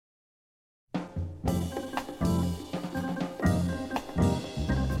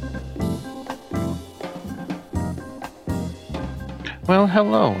Well,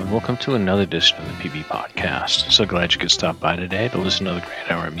 hello, and welcome to another edition of the PB Podcast. So glad you could stop by today to listen to the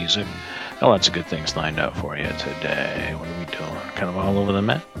great hour of music. Got lots of good things lined up for you today. What are we doing? Kind of all over the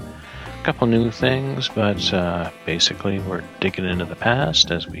map. A couple new things, but basically we're digging into the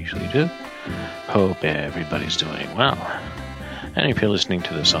past, as we usually do. Hope everybody's doing well. And if you're listening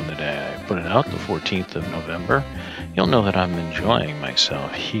to this on the day I put it out, the 14th of November, you'll know that I'm enjoying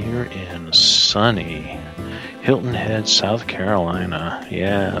myself here in sunny Hilton Head, South Carolina.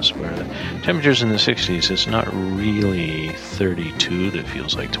 Yes, where the temperature's in the 60s. It's not really 32 that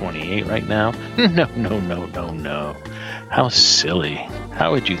feels like 28 right now. No. How silly.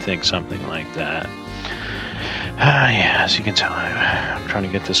 How would you think something like that? Yeah, as you can tell, I'm trying to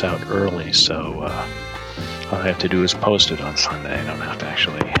get this out early, so all I have to do is post it on Sunday. I don't have to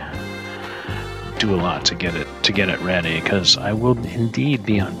actually do a lot to get it ready, because I will indeed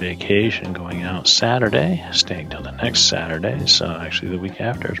be on vacation going out Saturday, staying till the next Saturday. So actually the week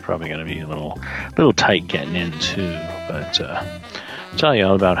after is probably going to be a little tight getting in too. But I'll tell you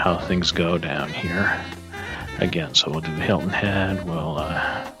all about how things go down here. Again, so we'll do Hilton Head. We'll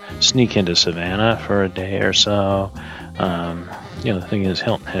sneak into Savannah for a day or so. The thing is,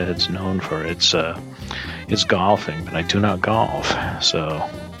 Hilton Head's known for its golfing, but I do not golf, so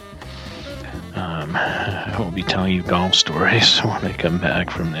I won't be telling you golf stories when I come back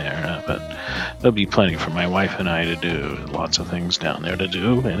from there, but there'll be plenty for my wife and I to do. Lots of things down there to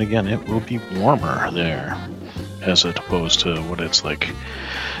do, and again, it will be warmer there as opposed to what it's like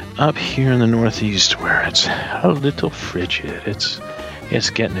up here in the Northeast, where it's a little frigid. It's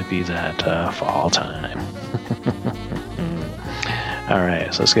getting to be that fall time. All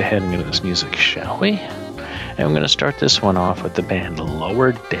right, so let's go ahead and get into this music, shall we? And I'm going to start this one off with the band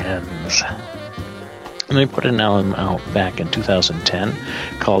Lower Dens. And they put an album out back in 2010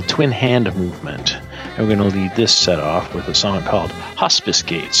 called Twin Hand Movement. And we're going to lead this set off with a song called Hospice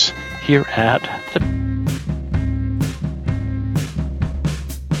Gates here at the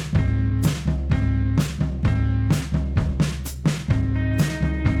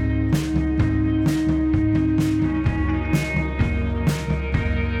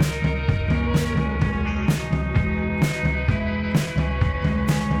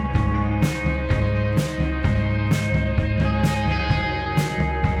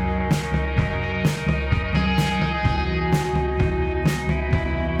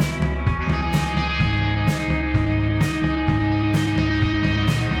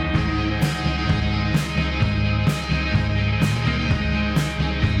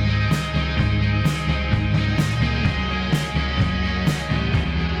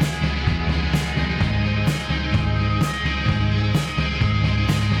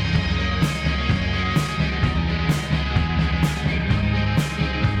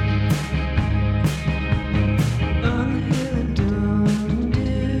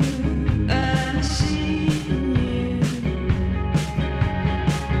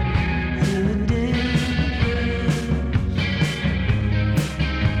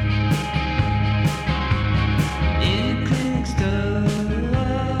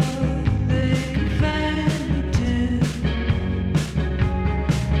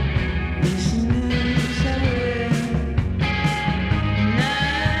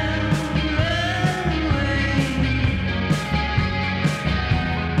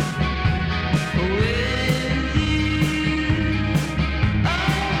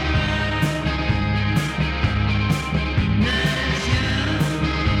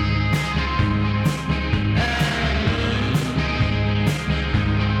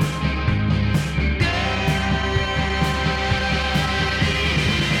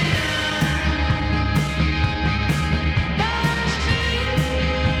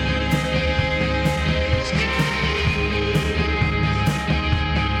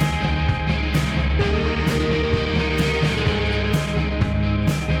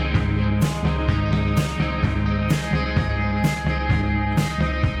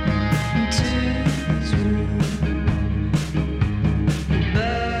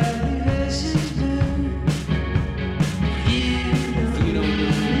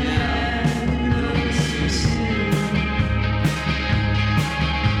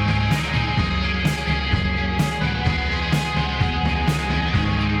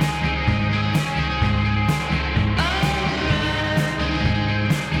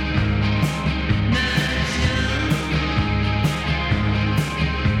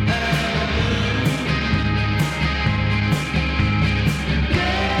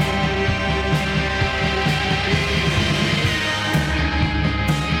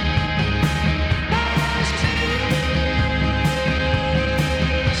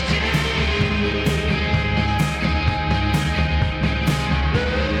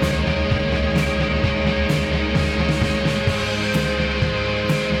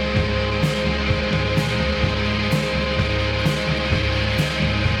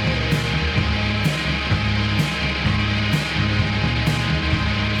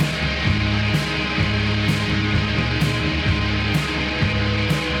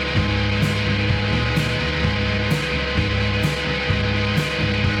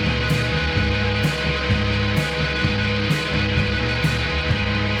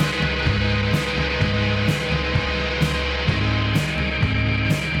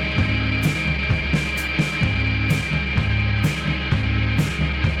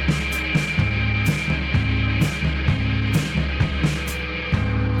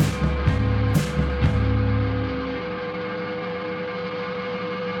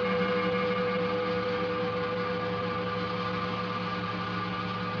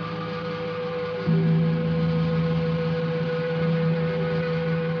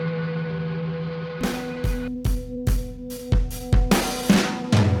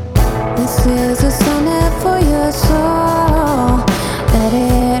is a sonnet for your soul, that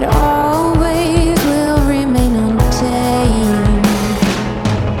it always will remain untamed.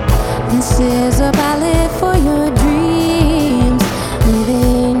 This is a ballad for your dreams, may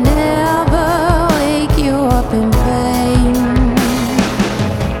they never wake you up in pain.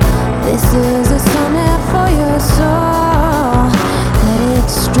 This is a sonnet for your soul, that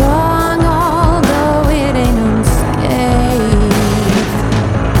it's strong although it ain't unscathed.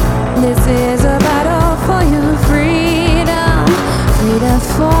 This is a battle for your freedom, free to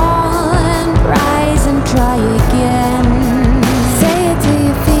fall and rise and try again. Say it till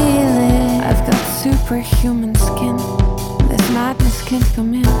you feel it. I've got superhuman skin. This madness can't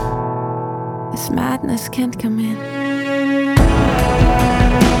come in. This madness can't come in.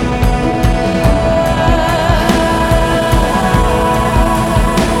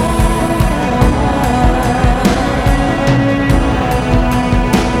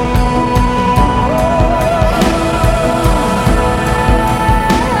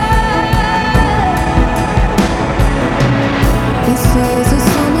 This is a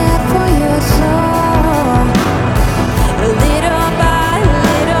sonnet for your soul. Little by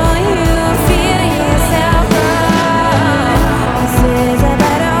little you feel yourself grow. This is a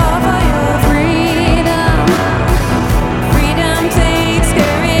battle for your freedom. Freedom takes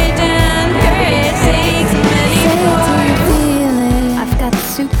courage and courage takes many more. Say it till you feel it. I've got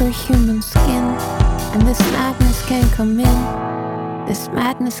superhuman skin, and this madness can't come in. This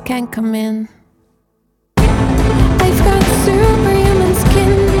madness can't come in. I've got superhuman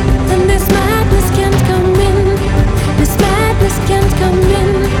skin, and this madness can't come in. This madness can't come in.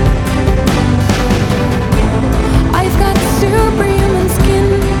 I've got superhuman skin,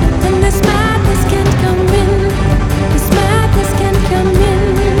 and this madness can't come in. This madness can't come in.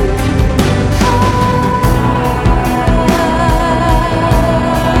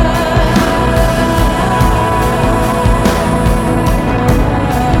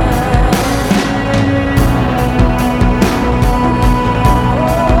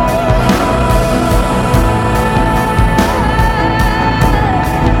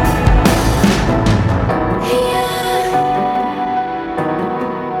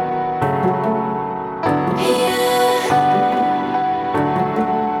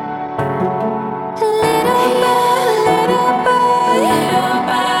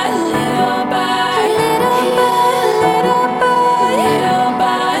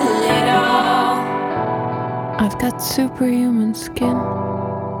 I've got superhuman skin.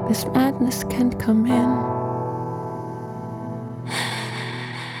 This madness can't come in.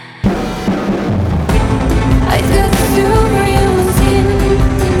 I've got superhuman skin.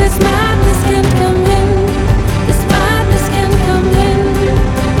 This madness can't come in. This madness can't come in.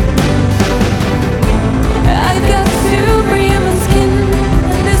 I've got superhuman skin.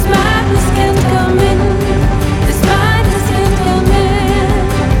 This madness can't come in. This madness can't come in.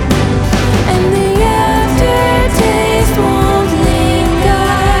 And the aftertaste won't linger,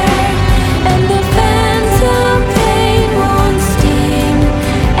 and the phantom pain won't sting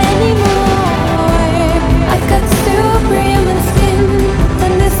anymore. I've got superhuman skin,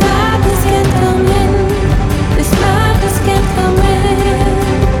 and this madness can't come in. This madness can't come in.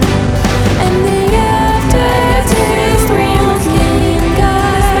 And the aftertaste won't linger,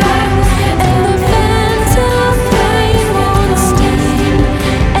 and the phantom pain won't sting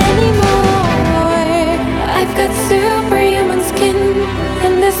anymore. I've got superhuman skin,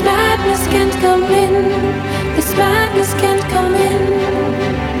 and this madness can't come in. This madness can't come in.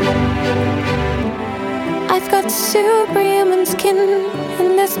 I've got superhuman skin,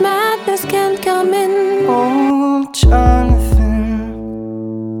 and this madness can't come in. Oh, Jonathan,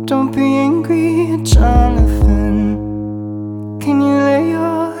 don't be angry, Jonathan. Can you lay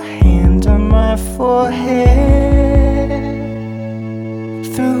your hand on my forehead?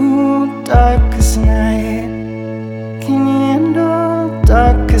 Through darkest night, can you handle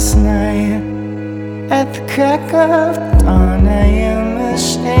darkest night? At the crack of dawn, I am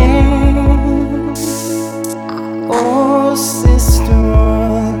ashamed. Oh, sister,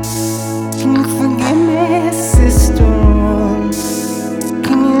 can you forgive me, sister?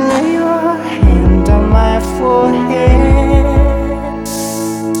 Can you lay your hand on my forehead?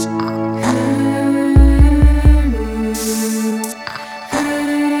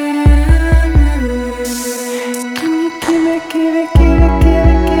 Can you give it, give it, give it, give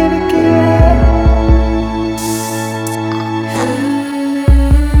it, give it, give it?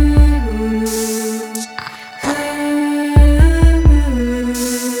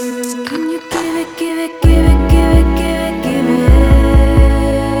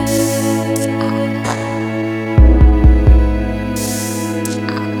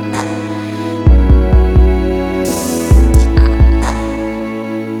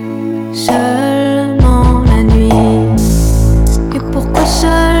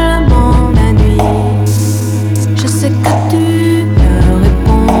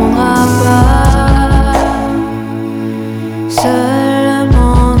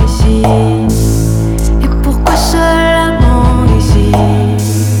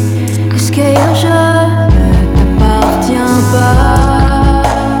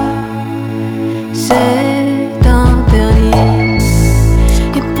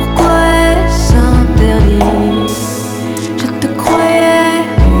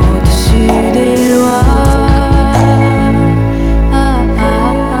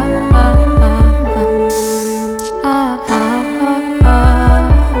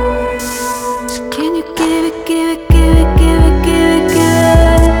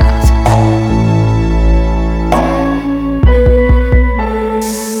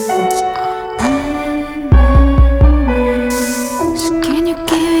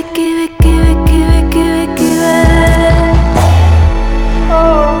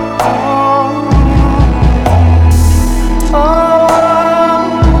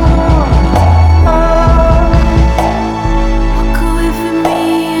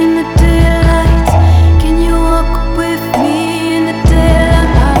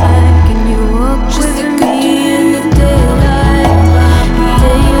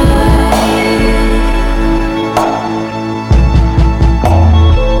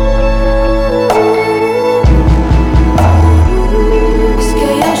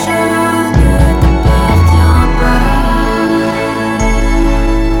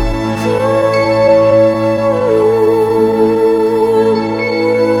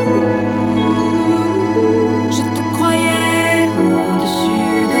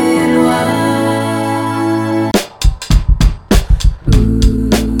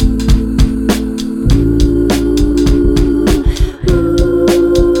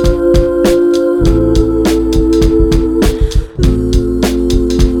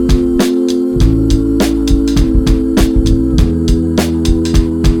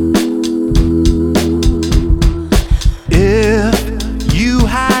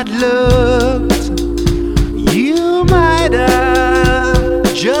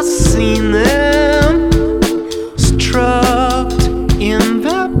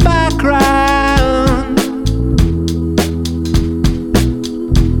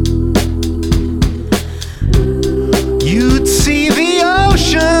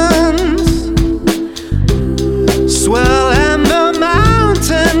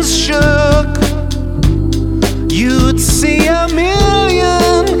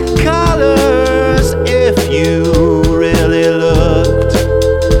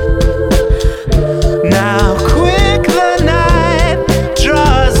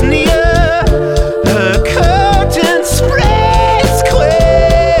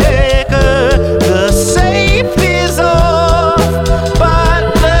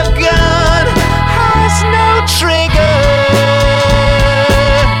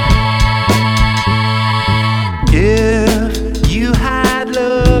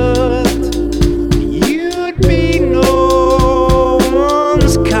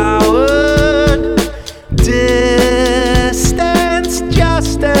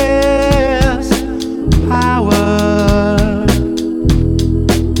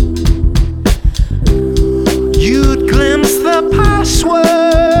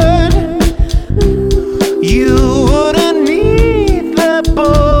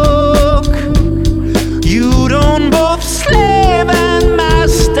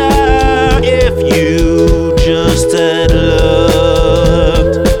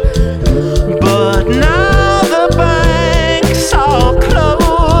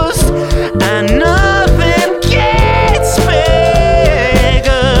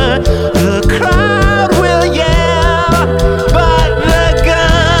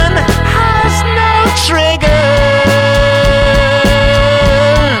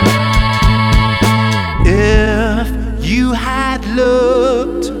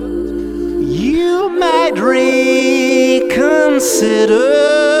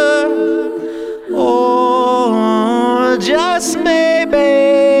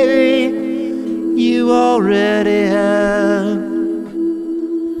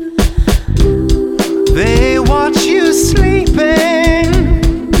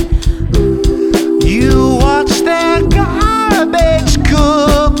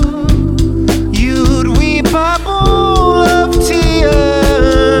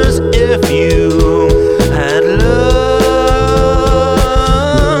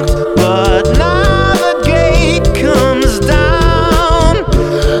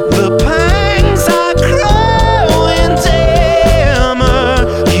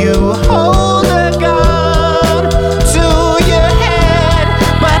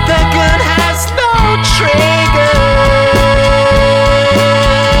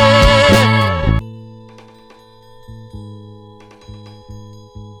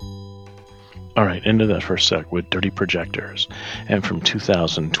 into that for a sec with Dirty Projectors. And from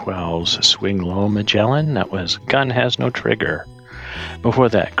 2012's Swing Low Magellan, that was Gun Has No Trigger. Before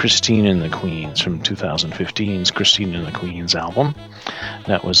that, Christine and the Queens from 2015's Christine and the Queens album.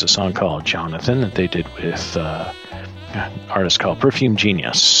 That was a song called Jonathan that they did with an artist called Perfume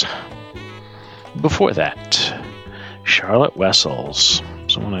Genius. Before that, Charlotte Wessels,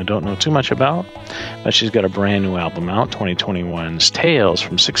 someone I don't know too much about, but she's got a brand new album out, 2021's Tales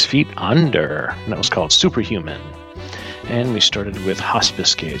from 6 Feet Under, and that was called Superhuman. And we started with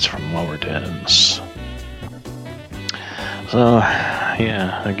Hospice Gates from Lower Dens. So,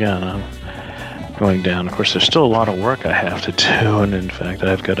 yeah, again, I'm going down. Of course, there's still a lot of work I have to do, and in fact,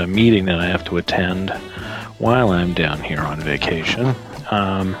 I've got a meeting that I have to attend while I'm down here on vacation.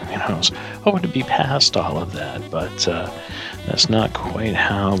 I was hoping to be past all of that, but that's not quite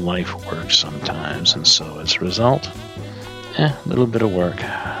how life works sometimes, and so as a result, a little bit of work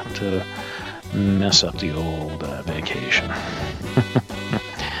to mess up the old vacation.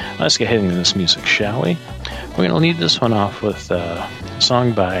 Let's get heading into this music, shall we? We're going to lead this one off with a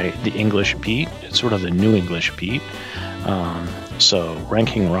song by The English Beat. It's sort of the New English Beat. So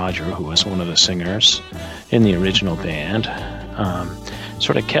Ranking Roger, who was one of the singers in the original band,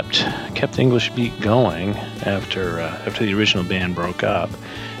 sort of kept the English Beat going after the original band broke up,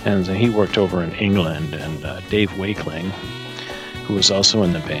 and he worked over in England. And Dave Wakeling, who was also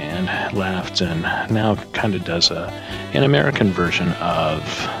in the band, left and now kind of does an American version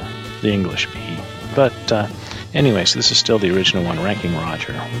of the English Beat. But anyway, so this is still the original one, Ranking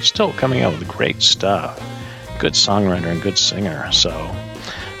Roger. We're still coming out with great stuff. Good songwriter and good singer. So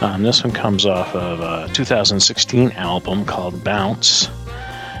this one comes off of a 2016 album called Bounce.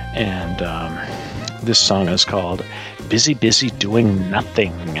 And this song is called Busy, Busy Doing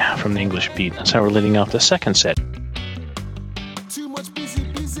Nothing from the English Beat. That's how we're leading off the second set. Too much busy,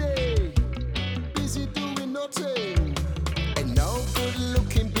 busy, busy doing nothing. And no good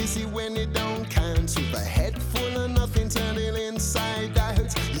looking busy when it don't count. With a head full of nothing turning inside out.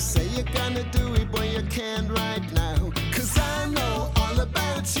 You say you're gonna do it, but you can't right now. 'Cause I know all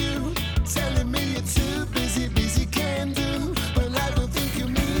about you, telling me you're too busy, busy can do. But I don't think you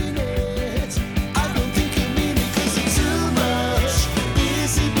mean it. I don't think you mean it, 'cause you're too much.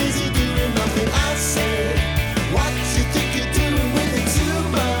 Busy, busy doing nothing. I say, what you think you're doing with it too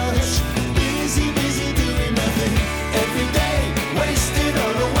much? Busy, busy doing nothing. Every day, wasted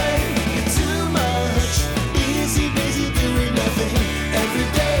all away. You're too much. Busy, busy doing nothing. Every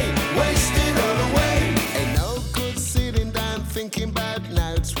day, wasted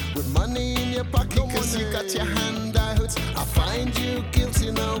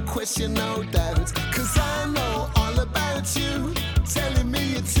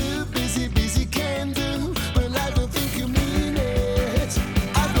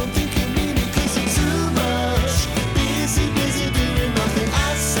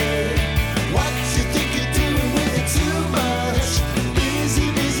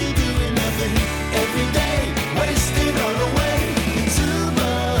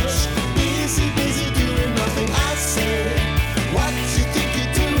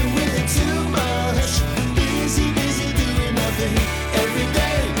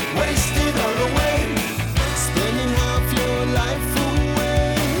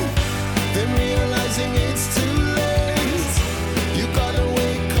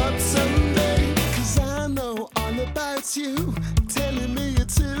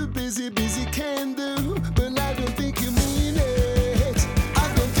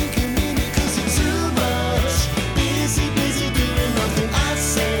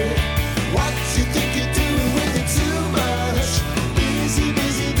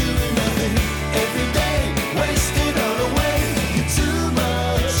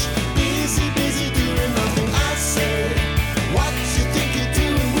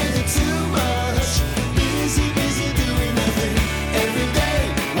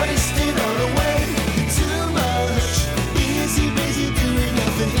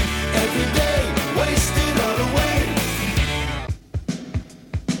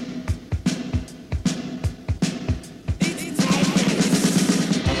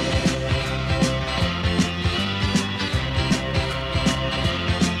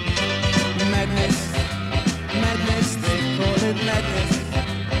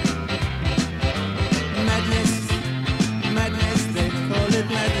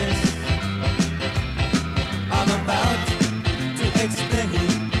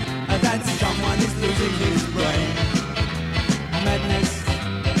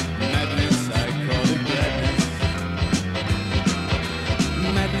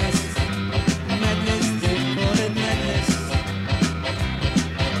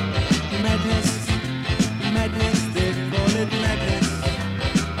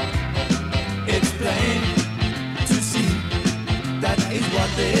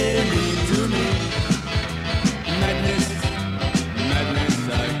they mean to me. Madness, madness,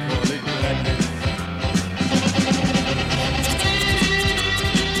 I call it madness.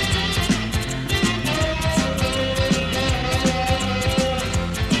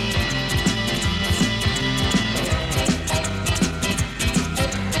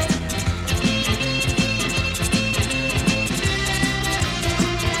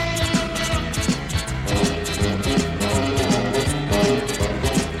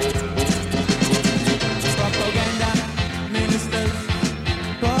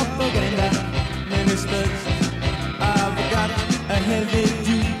 Propaganda ministers, I've got a heavy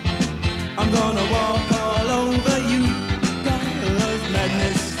due. I'm gonna walk all over you. Cause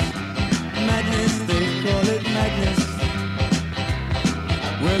madness, madness, they call it madness.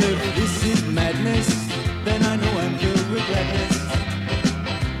 Well, if this is madness, then I know I'm filled with gladness.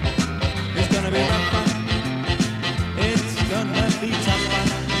 It's gonna be rough fun. It's gonna be tough fun.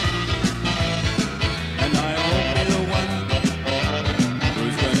 And I won't be the one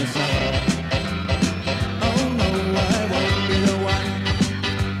who's gonna suffer. Oh no, I won't be the one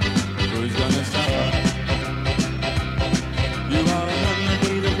who's gonna suffer. You are gonna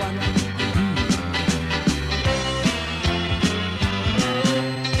be the one.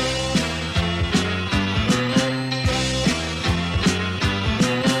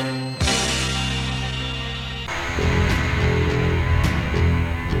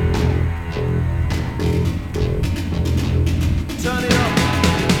 Turn it up.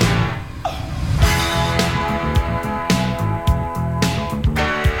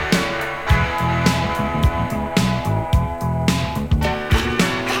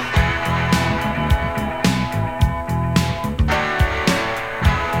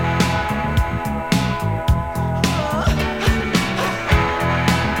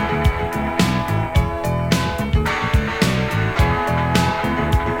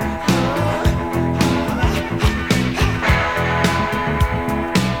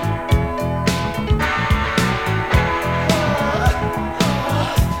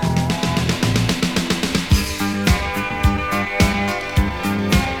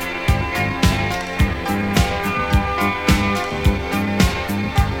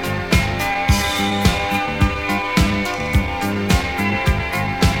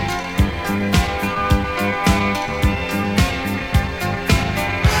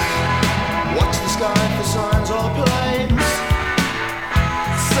 Watch the sky for signs or planes.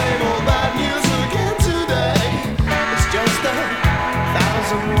 Same old bad news again today. It's just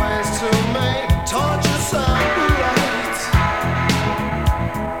 1,000 ways to make torture sound right.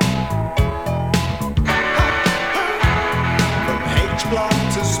 From H block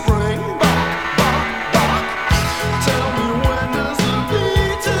to Springbok, bok. Tell me, when does the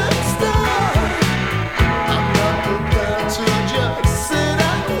beating start? I'm not prepared to just sit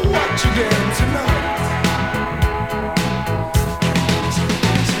and watch again tonight.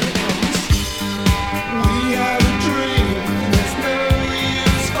 We have a dream, there's no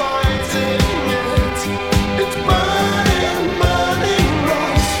use fighting it. It's burning, burning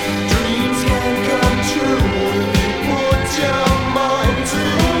bright. Dreams can come true if you put your mind to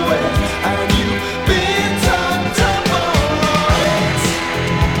it. And you've been turned up alright.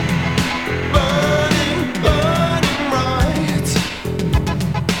 Burning, burning bright.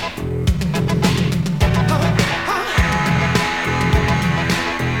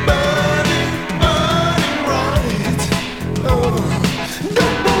 Burning, burning bright. Oh,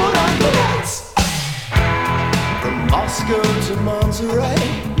 don't put on the lights. From Moscow to Monterey,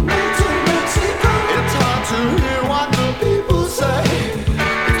 to Mexico, it's hard to hear what the people say.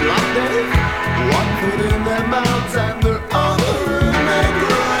 It's like they've one foot in their mouths and the other in their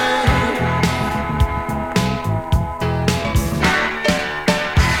grave.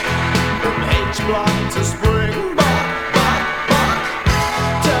 From H block to Springbok, bok.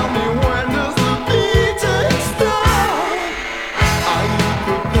 Tell me, when does the beating start? Are you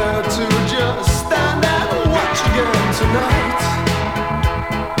prepared to just stand and watch again tonight?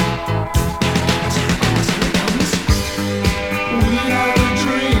 We have a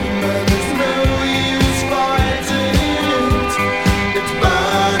dream and there's no use fighting it. It's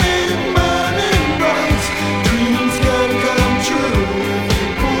burning, burning bright. Dreams can come true if you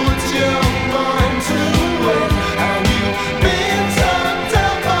put your mind to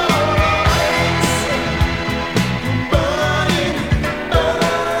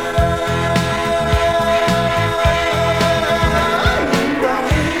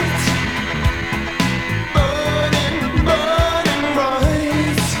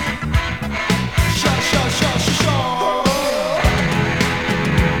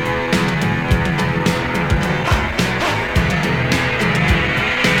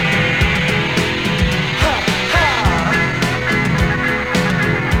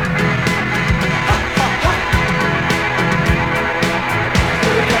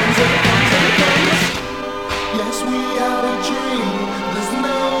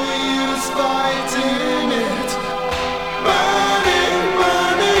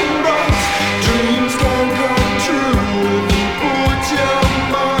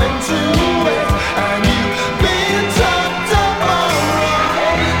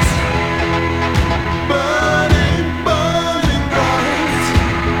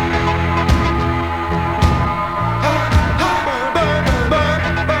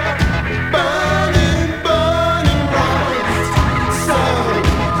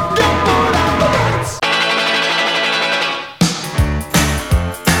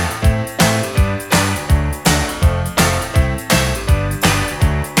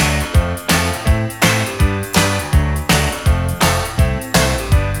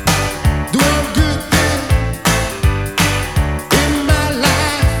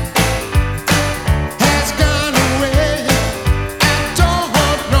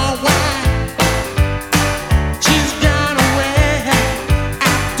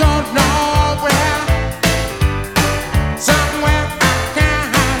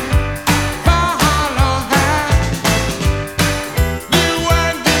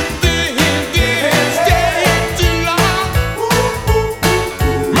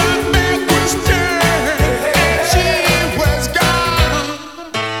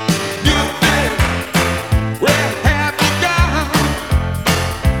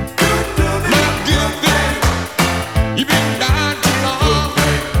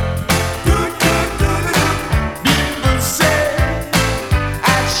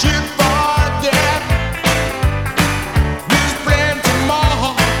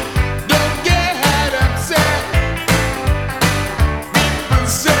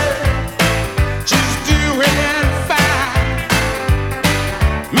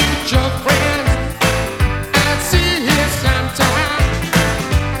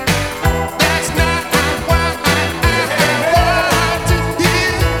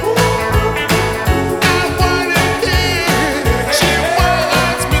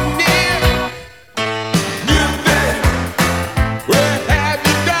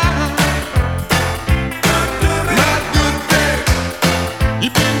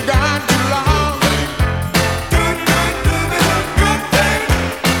gone too long. Good, good, good, good thing.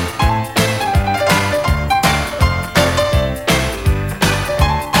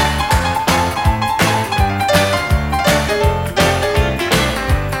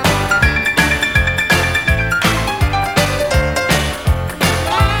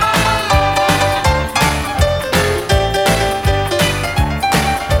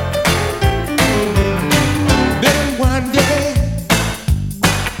 Then one day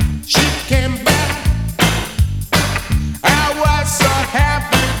she came back. I was so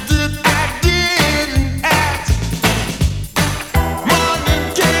happy that I didn't ask. Morning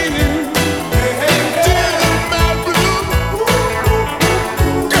came into my room.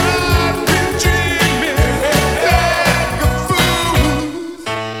 Got me dreaming like a fool.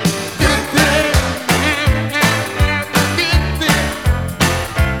 Good thing, good thing.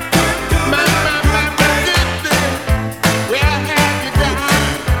 My good thing. Where have you gone?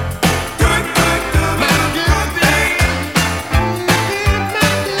 Good, good, good, my good thing. My good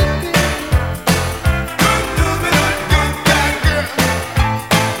thing. Good, good, good, good, girl.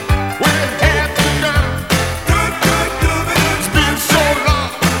 Where have you gone? Good, good, good, it's been so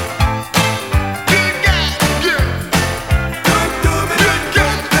long. Good guy, girl. Good, good,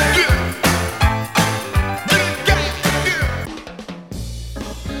 good, girl. Good guy, girl.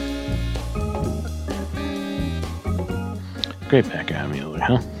 Great background music,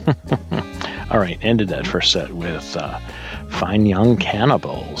 huh? All right, ended that first set with Fine Young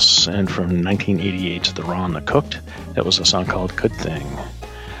Cannibals, and from 1988's The Raw and the Cooked, that was a song called Good Thing.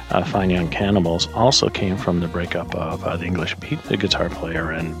 Fine Young Cannibals also came from the breakup of the English Beat, the guitar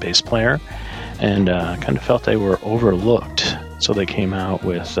player and bass player, and kind of felt they were overlooked, so they came out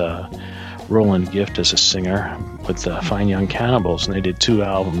with Roland Gift as a singer with Fine Young Cannibals, and they did 2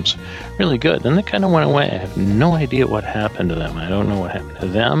 albums, really good. Then they kind of went away. I have no idea what happened to them. I don't know what happened to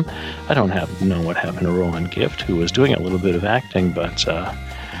them. I don't know what happened to Roland Gift, who was doing a little bit of acting, but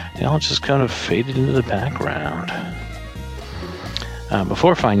they all just kind of faded into the background.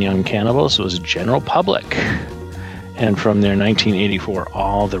 Before Fine Young Cannibals was General Public, and from their 1984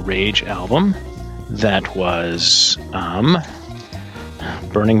 All the Rage album, that was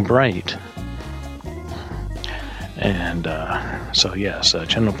Burning Bright. And so, yes,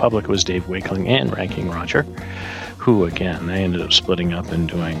 General Public was Dave Wakeling and Ranking Roger, who, again, they ended up splitting up and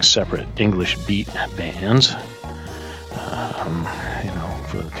doing separate English beat bands.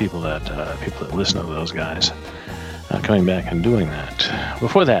 For the people that listen to those guys, coming back and doing that.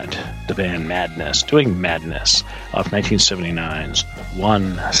 Before that, the band Madness, doing Madness off 1979's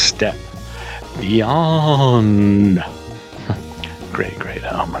One Step Beyond. Great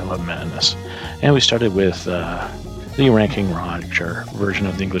album. I love Madness. And we started with the Ranking Roger version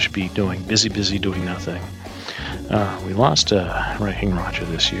of the English Beat, doing Busy Busy Doing Nothing. We lost Ranking Roger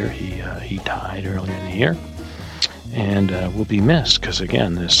this year. He died earlier in the year, and will be missed because,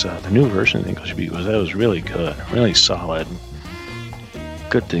 again, this the new version of the English Beat was really good, really solid.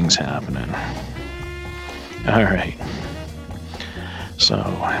 Good things happening. All right. So,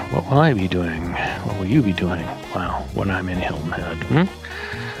 what will I be doing? What will you be doing? Well, when I'm in Hilton Head?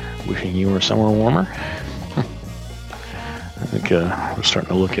 Wishing you were somewhere warmer? I think we're starting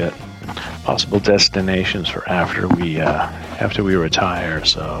to look at possible destinations for after we retire.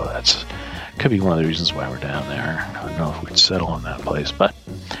 So that's could be one of the reasons why we're down there. I don't know if we'd settle in that place, but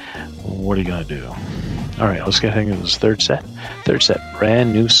what are you gonna do? All right, let's get into this third set.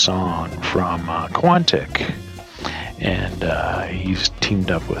 Brand new song from Quantic. And he's teamed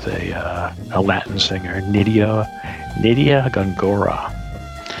up with a Latin singer, Nydia Góngora.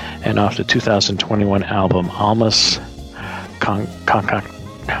 And off the 2021 album, Almas Contactadas.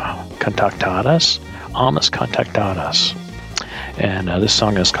 And this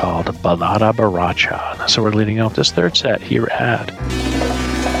song is called Balada Borracha. So we're leading off this third set here at...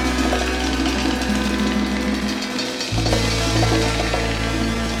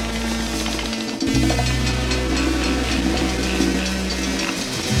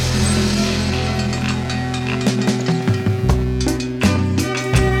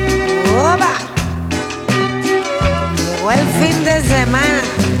 ¡Oba! Llegó el fin de semana.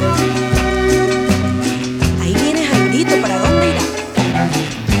 Ahí viene Jairito, ¿para dónde irá?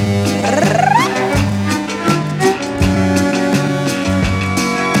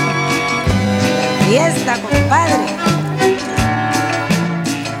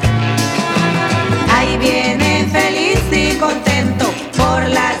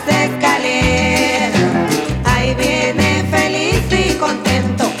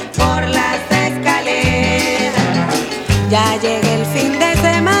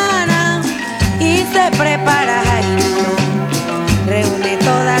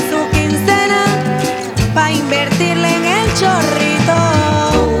 convertirla en el chorrito.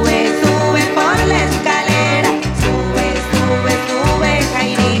 Sube, sube por la escalera, sube, sube, sube,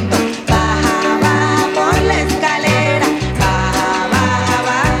 Jairito. Baja, baja por la escalera, baja, baja,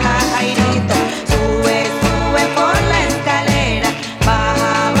 baja, Jairito. Sube, sube por la escalera,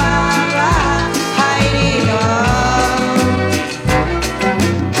 baja, baja, baja, Jairito.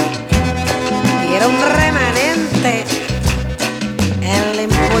 Y era un remanente, el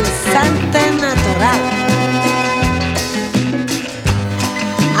impulsante natural.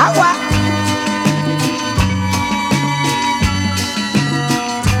 Agua.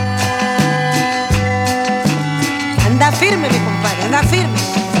 Anda firme, mi compadre, anda firme.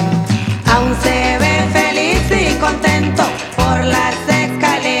 Aún se ve feliz y contento por las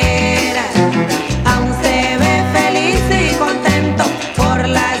escaleras. Aún se ve feliz y contento por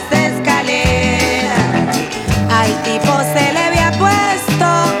las escaleras. Al tipo se le había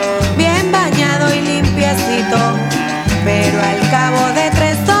puesto bien bañado y limpiecito, pero al cabo de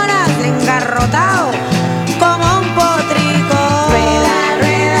 3 horas engarrotado como un potrico. Rueda,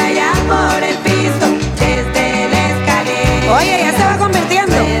 rueda ya por el piso desde la escalera. Oye, ya se va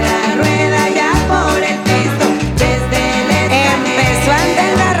convirtiendo. Rueda, rueda ya por el piso desde la escalera. Empezó a andar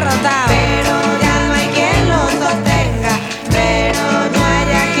engarrotado, pero ya no hay quien lo sostenga, pero no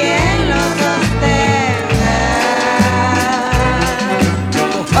haya quien lo sostenga.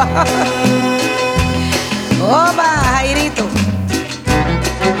 Opa, Jairito.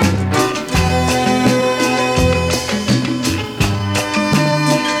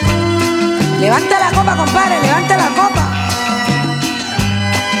 Levanta la copa, compadre, levanta la copa.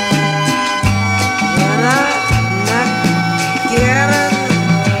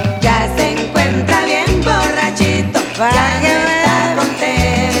 Ya se encuentra bien borrachito, ya no está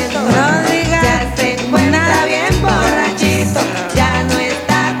contento. Ya se encuentra bien borrachito, ya no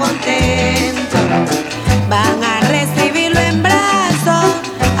está contento. Van a recibirlo en brazos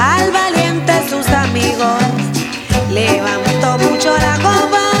al valiente sus amigos. Levantó mucho la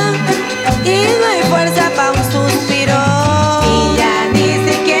copa y no hay fuerza pa' un suspiro. Y ya ni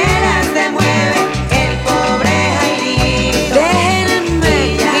siquiera se mueve el pobre Jairito. Déjenme, y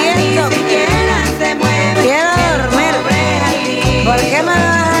ya ni siquiera se mueve. Quiero dormir. El pobre Jairito. ¿Por qué me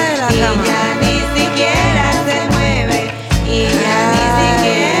baja de la cama? Y ya ni siquiera se mueve. Y ya ni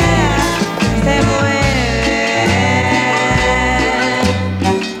siquiera se mueve.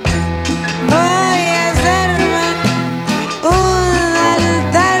 Voy a hacerme un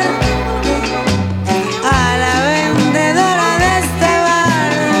altar a la vendedora de este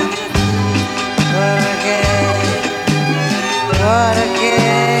bar, porque déjeme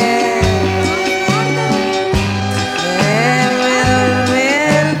dormir.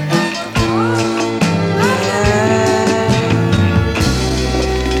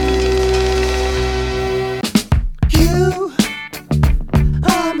 You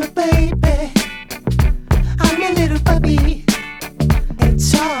are my baby. I'm your little puppy.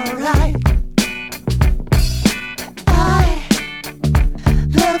 It's alright. I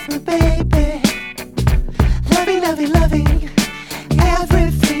love my baby. Loving, loving, loving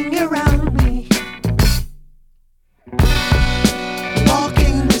everything around me.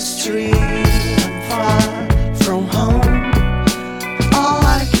 Walking the street, I'm far from home. All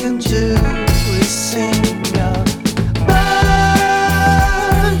I can do is sing of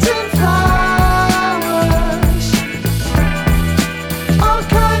birds and flowers, all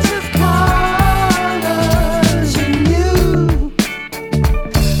kinds of colors, and you,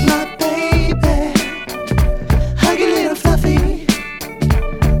 my baby, hugging little fluffy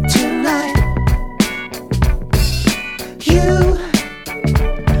tonight. You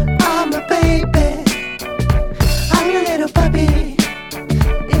are my baby, I'm your little puppy.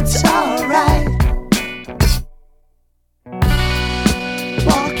 It's alright.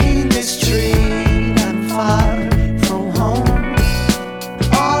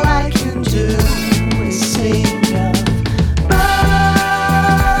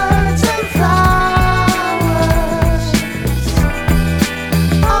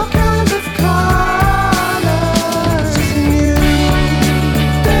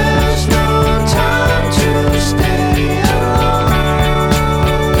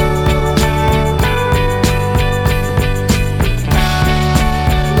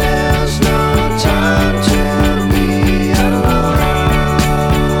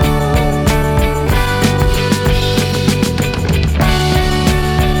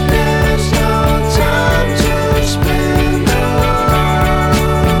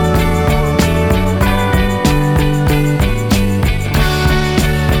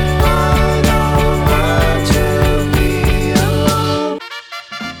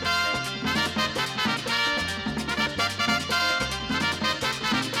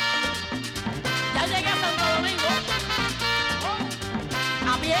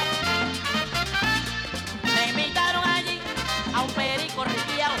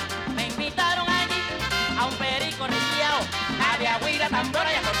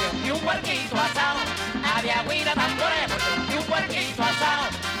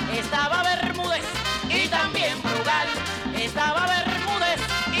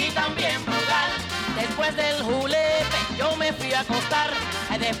 después del julepe yo me fui a acostar.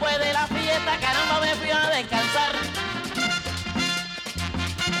 Después de la fiesta, caramba, me fui a descansar.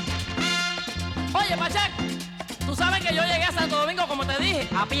 Oye, Pachac, tú sabes que yo llegué a Santo Domingo, como te dije,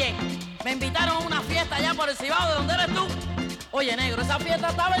 a pie. Me invitaron a una fiesta allá por el Cibao, de donde eres tú. Oye, negro, esa fiesta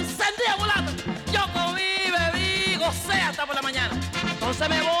estaba encendida, mulata. Yo comí, bebí, gocé hasta por la mañana. Entonces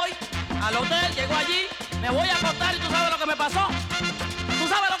me voy al hotel, llego allí, me voy a acostar y tú sabes lo que me pasó. ¿Tú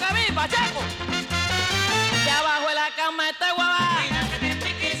sabes lo que vi, Pacheco? Que abajo de la cama este guabá.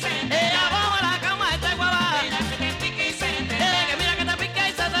 Abajo de la cama este guabá. Que mira que te pica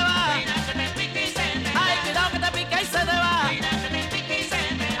y se te va. Ay, cuidado que te pica y se te va.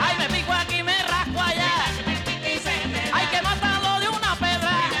 Ay, me pico aquí, me rasco allá. Hay que matarlo de una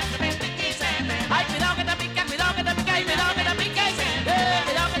pedra. Ay, cuidado que te pica, cuidado que te pica y cuidado que te pica y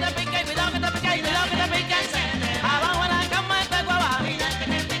cuidado que te pica y cuidado que te pica y cuidado que te pica. Abajo de la cama este guabá.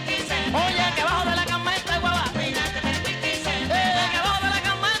 Oye, que abajo de la cama este guabá. Que abajo de la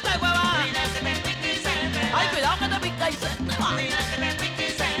cama este guabá. Ay, cuidado que te pica y se te va. Cuidado que te pica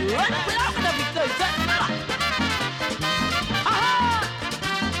y se te va. ¡Ajá!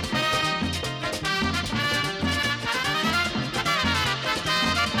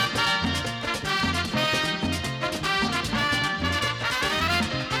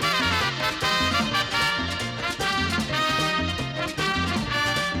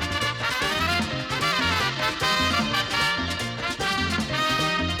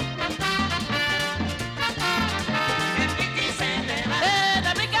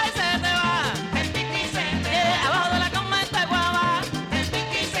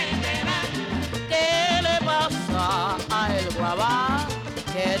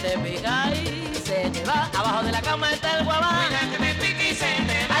 Que te pica y se te va. Abajo de la cama está el guabá. Mira que te pica y se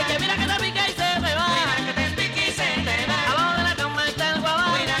te va. Ay, que mira que te pica y se te va. Mira que te pica y se te va. Abajo de la cama está el guabá.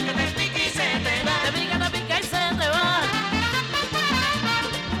 Mira que te pica y se te va. Te pica y se te va.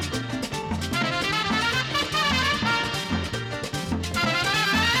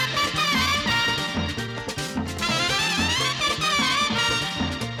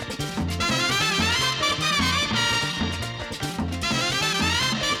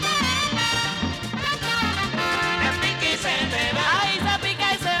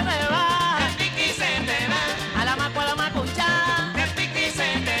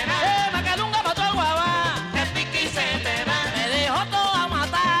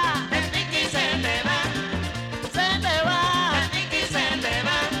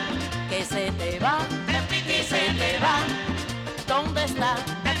 ¿Dónde está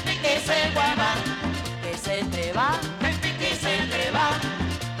ese guabá? Que se te va, que se te va.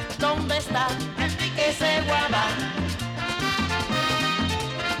 ¿Dónde está ese guabá?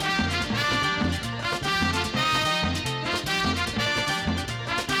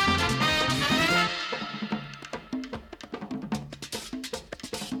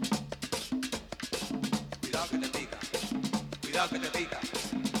 Cuidado que te pica, cuidado que te pica,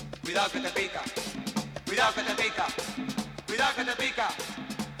 cuidado que te pica, cuidado que te pica. Cuidado que te pica,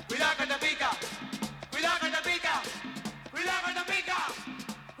 cuidado que te pica, cuidado que te pica, cuidado que te pica,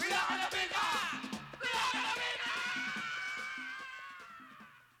 cuidado que te pica, cuidado que te pica.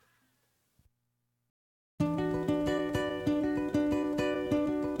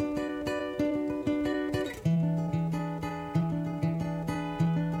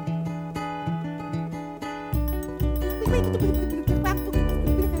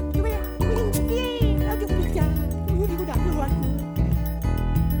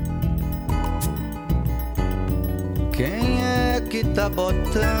 Quem é que tá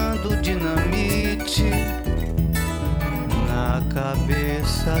botando dinamite na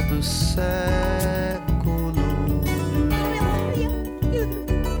cabeça do século?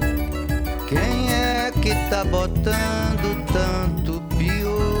 Quem é que tá botando tanto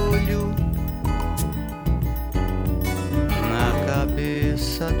piolho na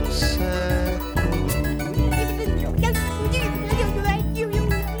cabeça do século?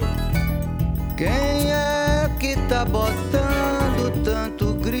 Quem é que tá botando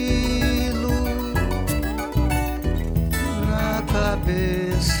tanto grilo na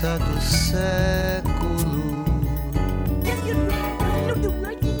cabeça do século?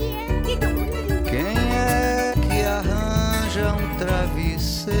 Quem é que arranja um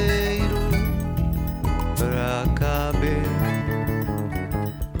travesseiro pra caber?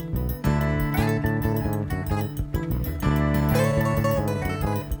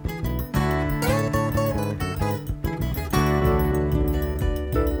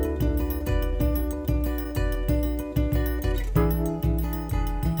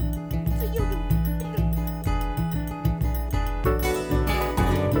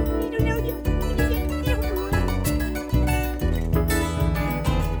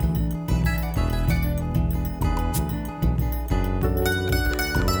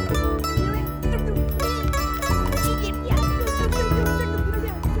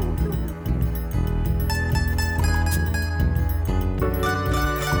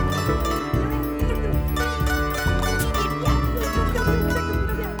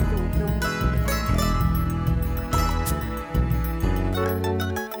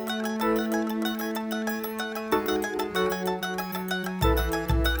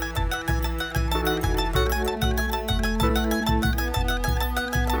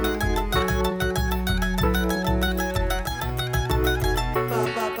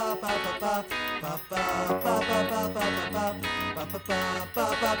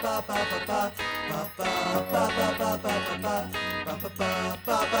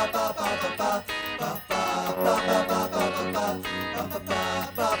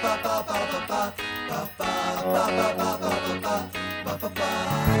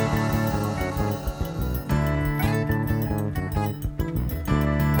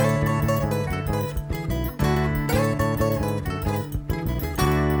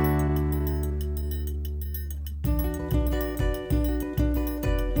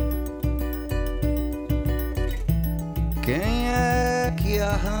 Quem é que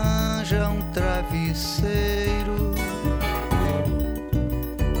arranja um travesseiro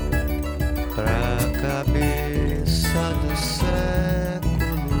pra cabeça do século,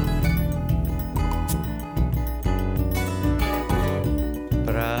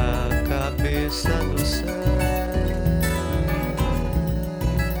 pra cabeça do século?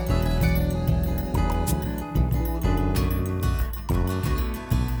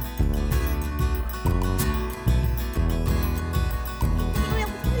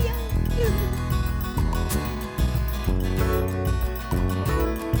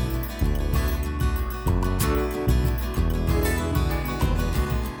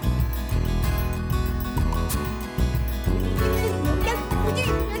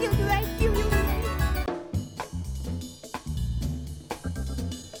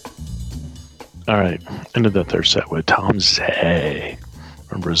 All right, into the third set with Tom Zé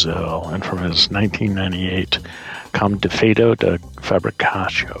from Brazil, and from his 1998 Com Defeito de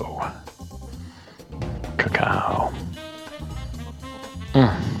Fabricação, Cacao.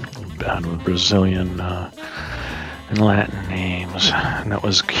 Bad with Brazilian and Latin names, and that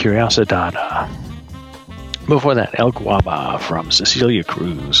was Curiosidade. Before that, El Guaba from Cecilia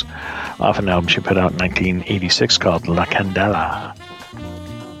Cruz, off an album she put out in 1986 called La Candela.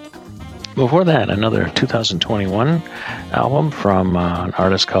 Before that, another 2021 album from an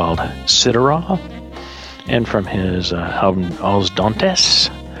artist called Sidera, and from his album Os Dontes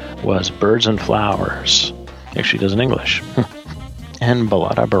was Birds and Flowers. Actually, does in English. And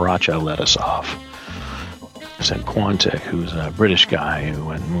Balada Baracha led us off. Said Quantic, who's a British guy who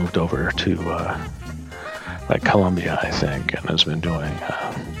went and moved over to like Colombia, I think, and has been doing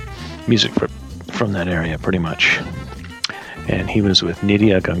music from that area pretty much. And he was with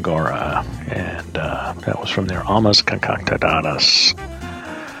Nidia Gongora, and that was from their Almas Concactadas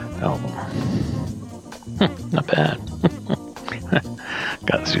album. Not bad.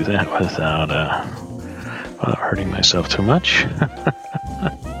 Got through that without hurting myself too much.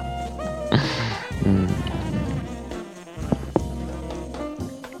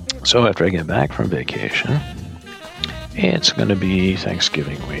 So after I get back from vacation, it's going to be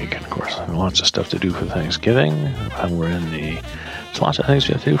Thanksgiving week. And of course, lots of stuff to do for Thanksgiving. And there's lots of things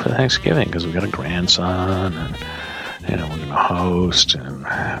we have to do for Thanksgiving because we got a grandson, and we're going to host, and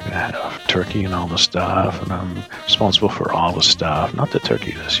we're going to have turkey and all the stuff. And I'm responsible for all the stuff. Not the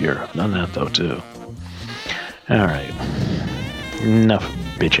turkey this year. I've done that though too. All right, enough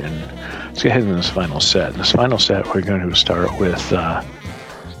bitching. Let's get ahead in this final set. In this final set, we're going to start with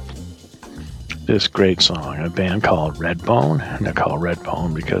this great song, a band called Redbone. And they're called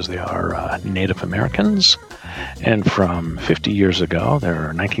Redbone because they are Native Americans. And from 50 years ago,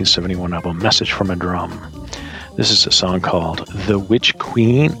 their 1971 album, Message from a Drum. This is a song called The Witch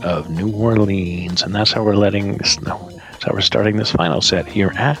Queen of New Orleans. And that's how we're starting this final set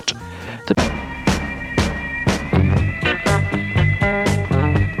here at the...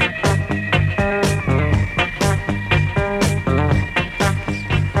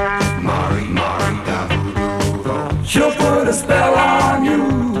 She'll put a spell on you.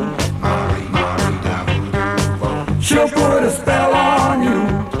 She'll put a spell on you.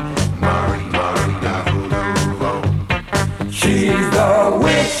 She's the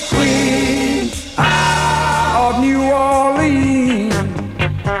witch queen of New Orleans.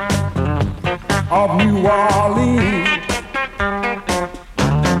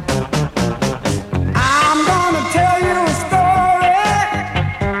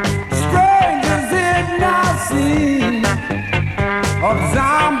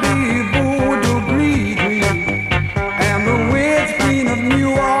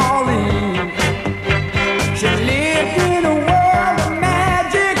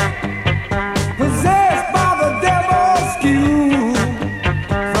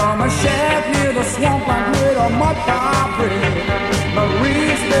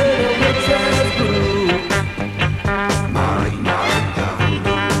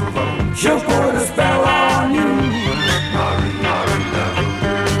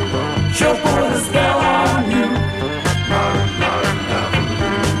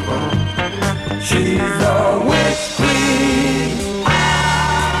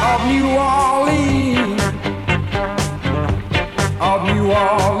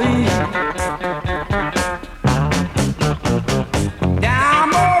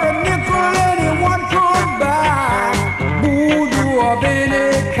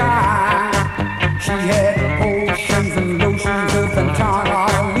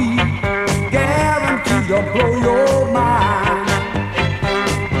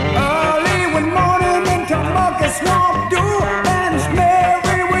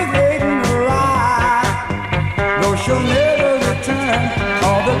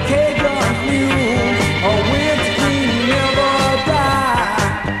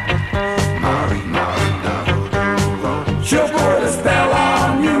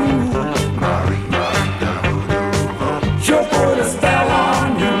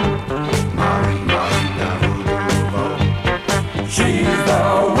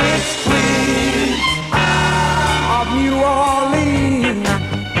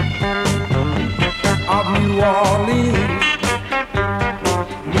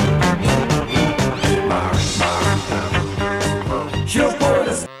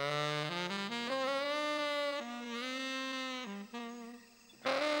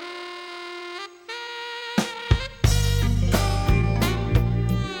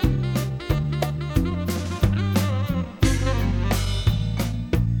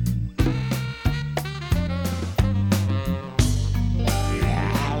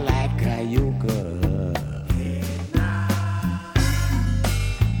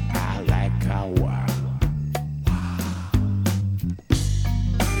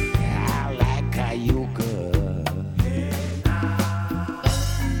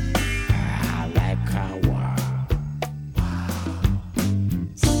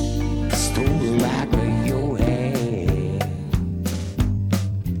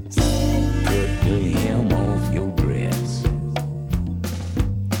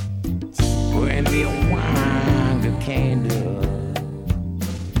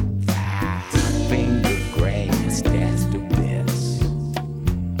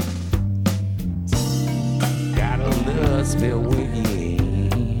 spell wicked.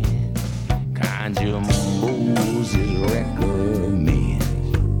 Conjure Moses recommend.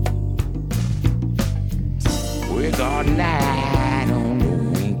 Work all night on the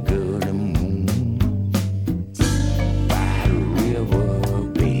wink of the moon by the river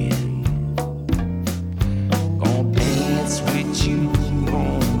bend. Gonna dance with you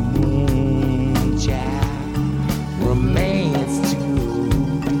on the moon, child. Romance to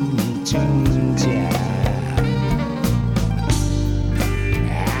child.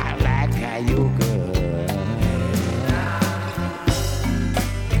 I like how you girl.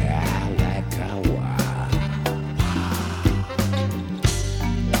 I like how wild.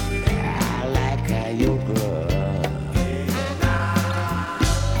 I like how you girl.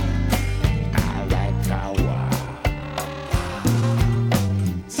 I like how wild.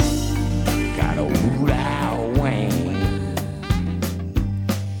 Got a wood out wing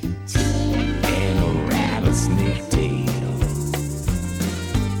and a rattlesnake tail.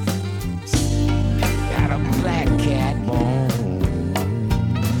 Got a black cat bone,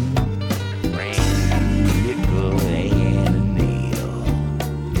 ring, nickel, and a nail.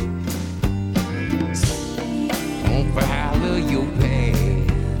 Don't follow your path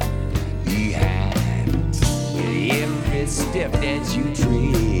behind with every step that you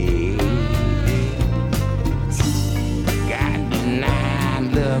tread. Got 9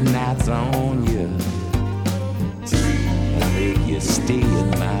 love knots on you, and make you stay in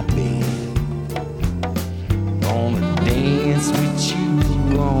my bed. Gonna dance with you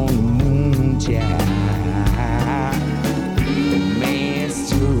on the moon, child. Romance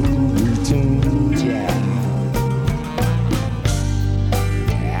to tune, child.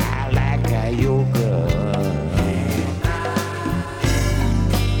 I like how you girl.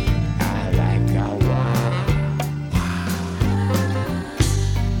 I like how wild.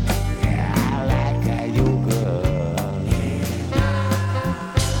 I like how you girl.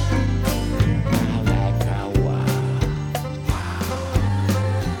 I like how wild.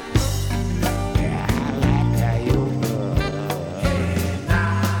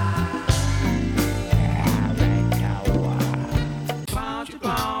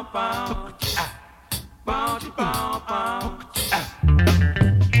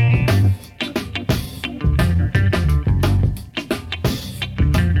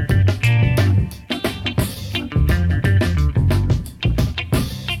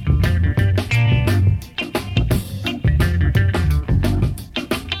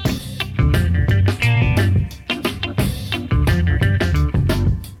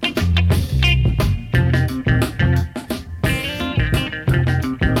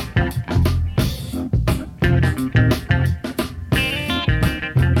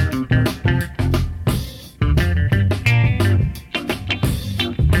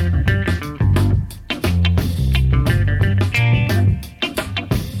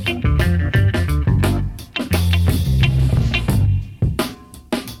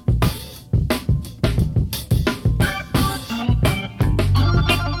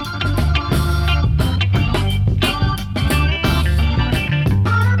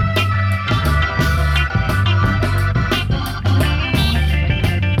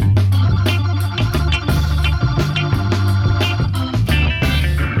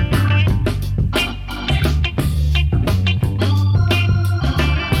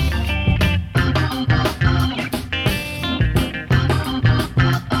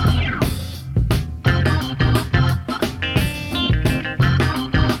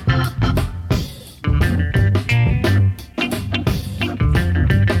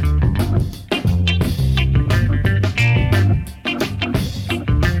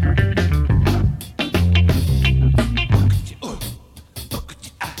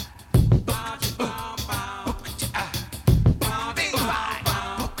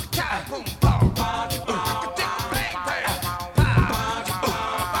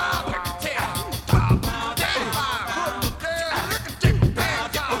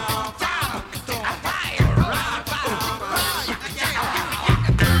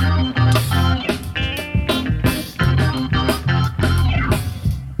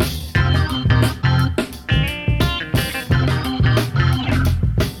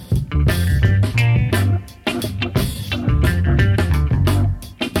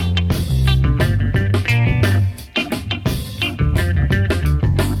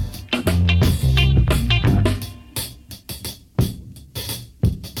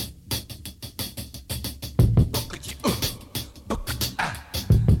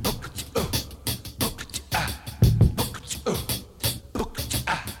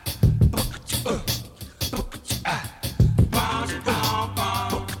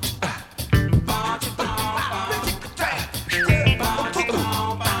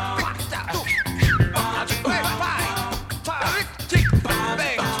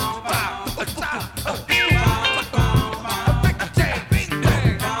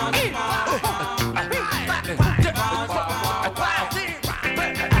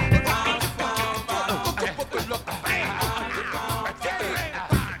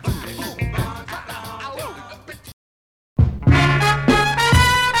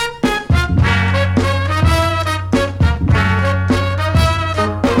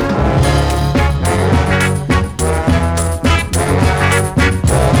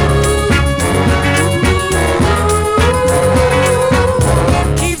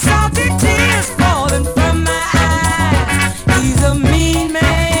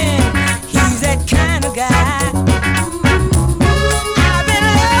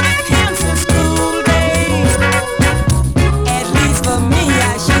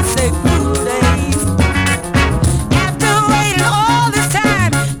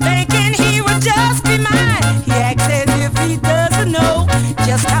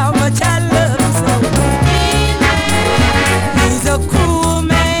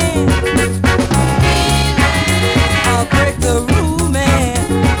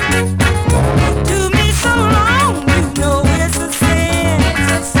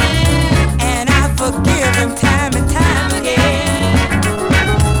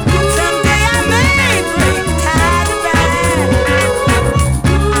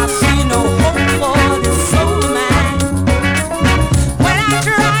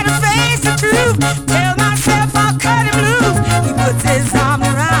 arms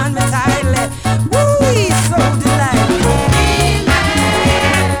around me tightly. Woo, he's so delightful.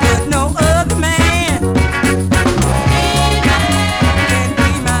 There's no other man can be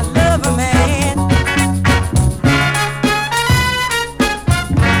my lover man.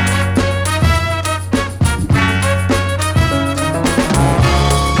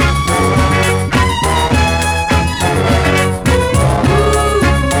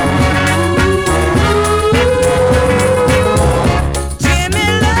 Jimmy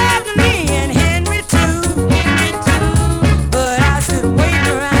loved me and Henry too, but I should wait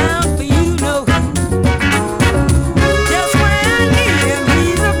around for you know who. Just when I need him,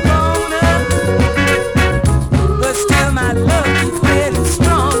 he's a grown up, but still my love keeps getting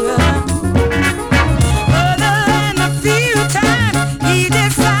stronger. Other than a few times he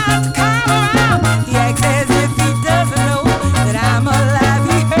decides to come around, he acts as if he doesn't know that I'm alive.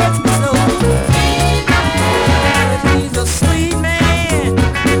 He hurts me so. He's a sweet man,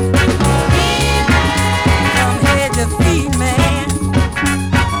 from head to feet, man.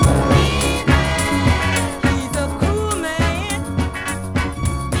 He's a cool man.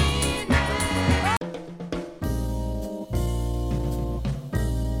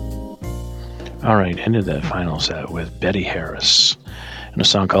 All right, ended that final set with Betty Harris and a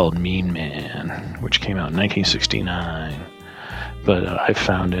song called Mean Man, which came out in 1969. But I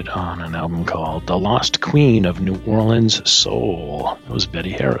found it on an album called The Lost Queen of New Orleans Soul. It was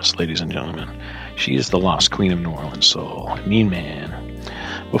Betty Harris, ladies and gentlemen. She is the Lost Queen of New Orleans Soul. Mean Man.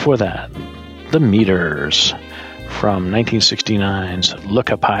 Before that, The Meters from 1969's Look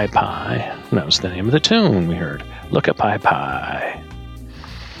a Pie Pie. That was the name of the tune we heard. Look a Pie Pie.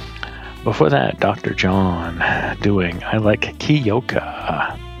 Before that, Dr. John doing I Like Kiyoka.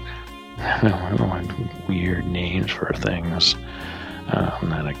 I don't like weird names for things.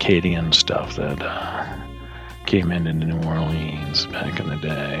 That Acadian stuff that came into New Orleans back in the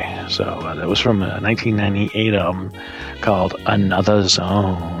day. So that was from a 1998 album called Another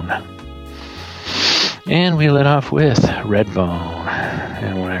Zone. And we lit off with Redbone.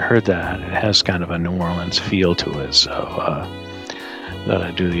 And when I heard that, it has kind of a New Orleans feel to it. So that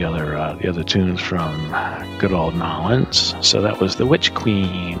I do the other tunes from good old Nolans. So that was the Witch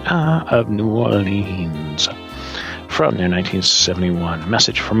Queen of New Orleans from their 1971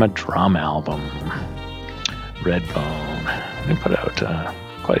 Message from a Drum album, Redbone. They put out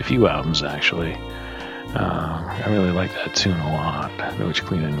quite a few albums actually. I really like that tune a lot, the Witch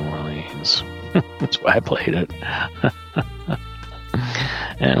Queen of New Orleans. That's why I played it.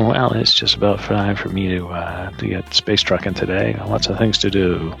 And well, it's just about time for me to get space trucking today. Lots of things to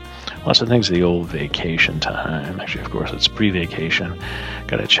do. Lots of things the old vacation time. Actually, of course, it's pre-vacation.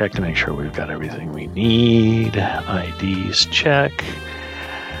 Got to check to make sure we've got everything we need. IDs, check.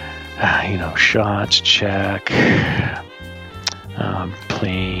 Shots, check.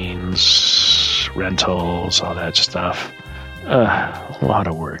 Planes, rentals, all that stuff. A lot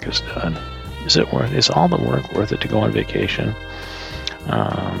of work is done. Is all the work worth it to go on vacation?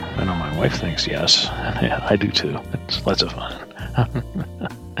 I know my wife thinks yes. Yeah, I do too. It's lots of fun.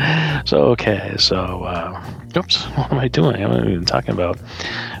 Oops, what am I doing? I haven't even talking about.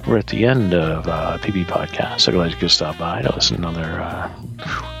 We're at the end of PB Podcast. So glad you could stop by to listen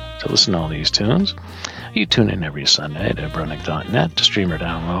to all these tunes. You tune in every Sunday to Brunick.net to stream or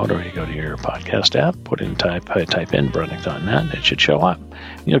download, or you go to your podcast app, type in Brunick.net, it should show up.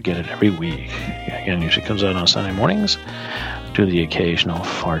 You'll get it every week. Again, usually comes out on Sunday mornings. Do the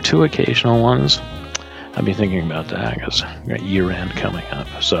far too occasional ones. I've been thinking about that because we've got year-end coming up.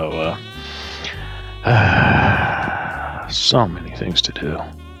 So, so many things to do.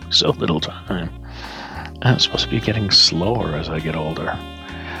 So little time. I'm supposed to be getting slower as I get older.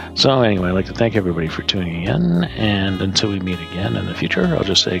 So anyway, I'd like to thank everybody for tuning in, and until we meet again in the future, I'll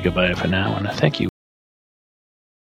just say goodbye for now, and thank you